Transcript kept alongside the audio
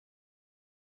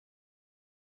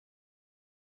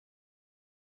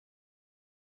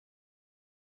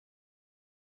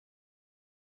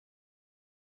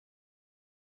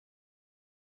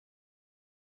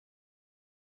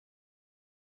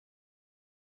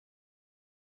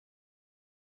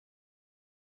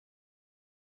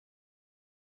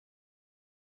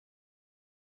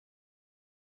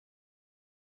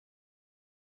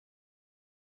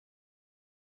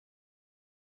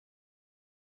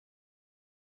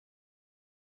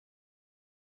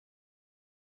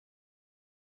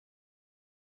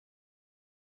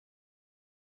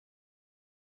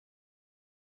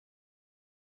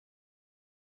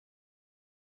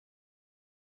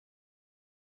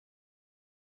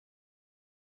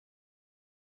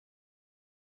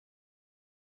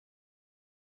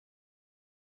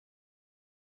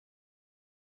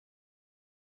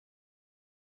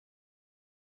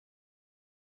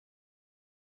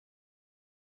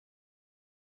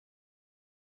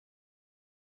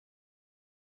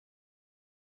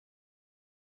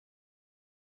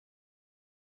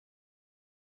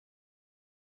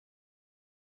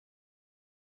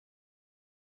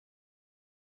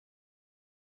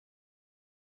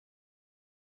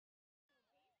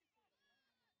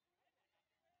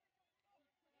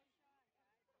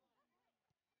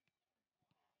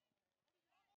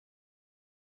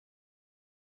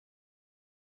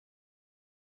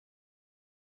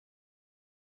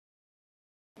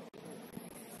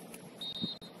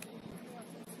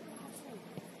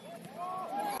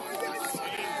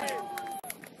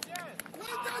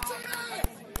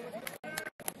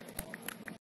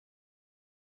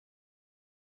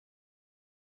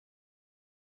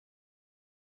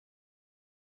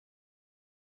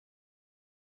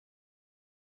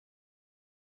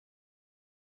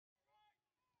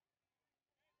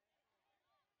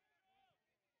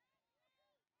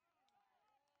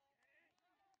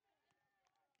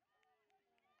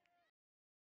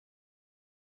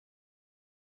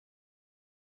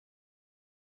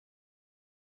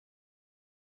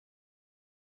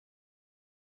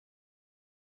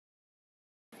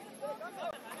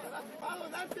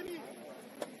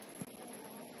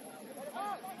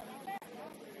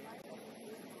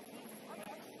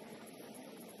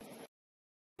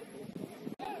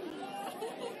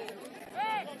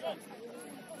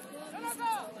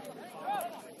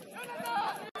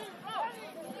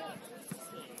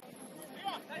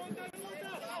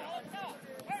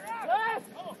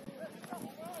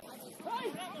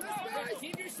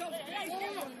Keep yourself safe.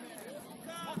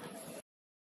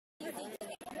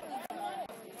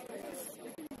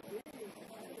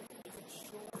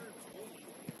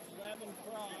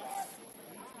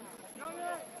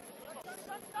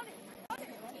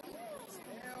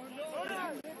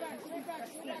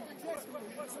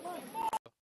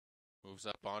 Moves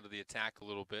up onto the attack a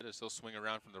little bit as he'll swing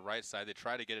around from the right side. They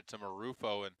try to get it to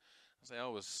Marufo, and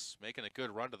Jose was making a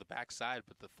good run to the backside,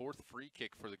 but the fourth free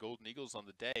kick for the Golden Eagles on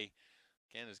the day,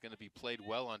 again, is going to be played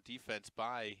well on defense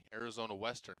by Arizona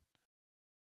Western.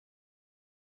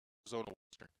 The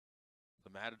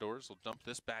Matadors will dump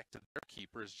this back to their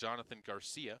keeper, is Jonathan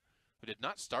Garcia, who did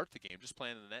not start the game, just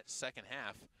playing in the net second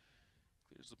half.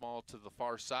 Clears the ball to the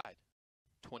far side.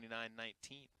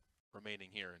 29-19 remaining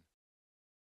here.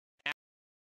 And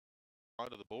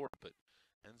onto the board, but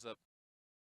ends up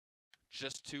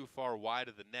just too far wide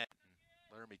of the net.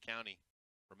 And Laramie County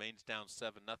remains down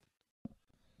 7-0.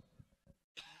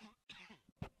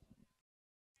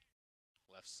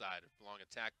 Left side, long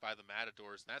attack by the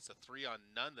Matadors. And that's a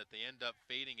 3-on-none that they end up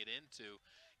fading it into,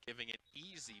 giving an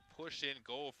easy push-in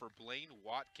goal for Blaine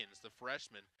Watkins, the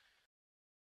freshman.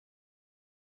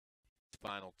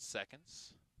 Final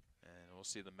seconds, and we'll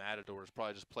see the Matadors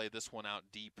probably just play this one out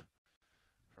deep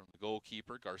from the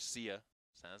goalkeeper. Garcia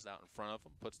stands out in front of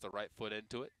him, puts the right foot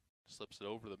into it, slips it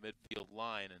over the midfield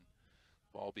line, and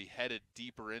the ball will be headed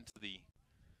deeper into the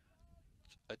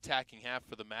attacking half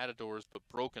for the Matadors, but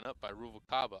broken up by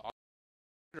Ruvalcaba.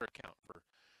 Account for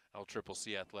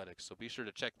LCCC Athletics. So be sure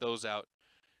to check those out,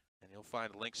 and you'll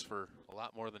find links for a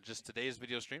lot more than just today's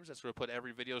video streams. That's where we put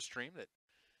every video stream that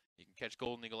you can catch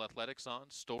Golden Eagle Athletics on,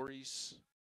 stories,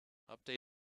 updates.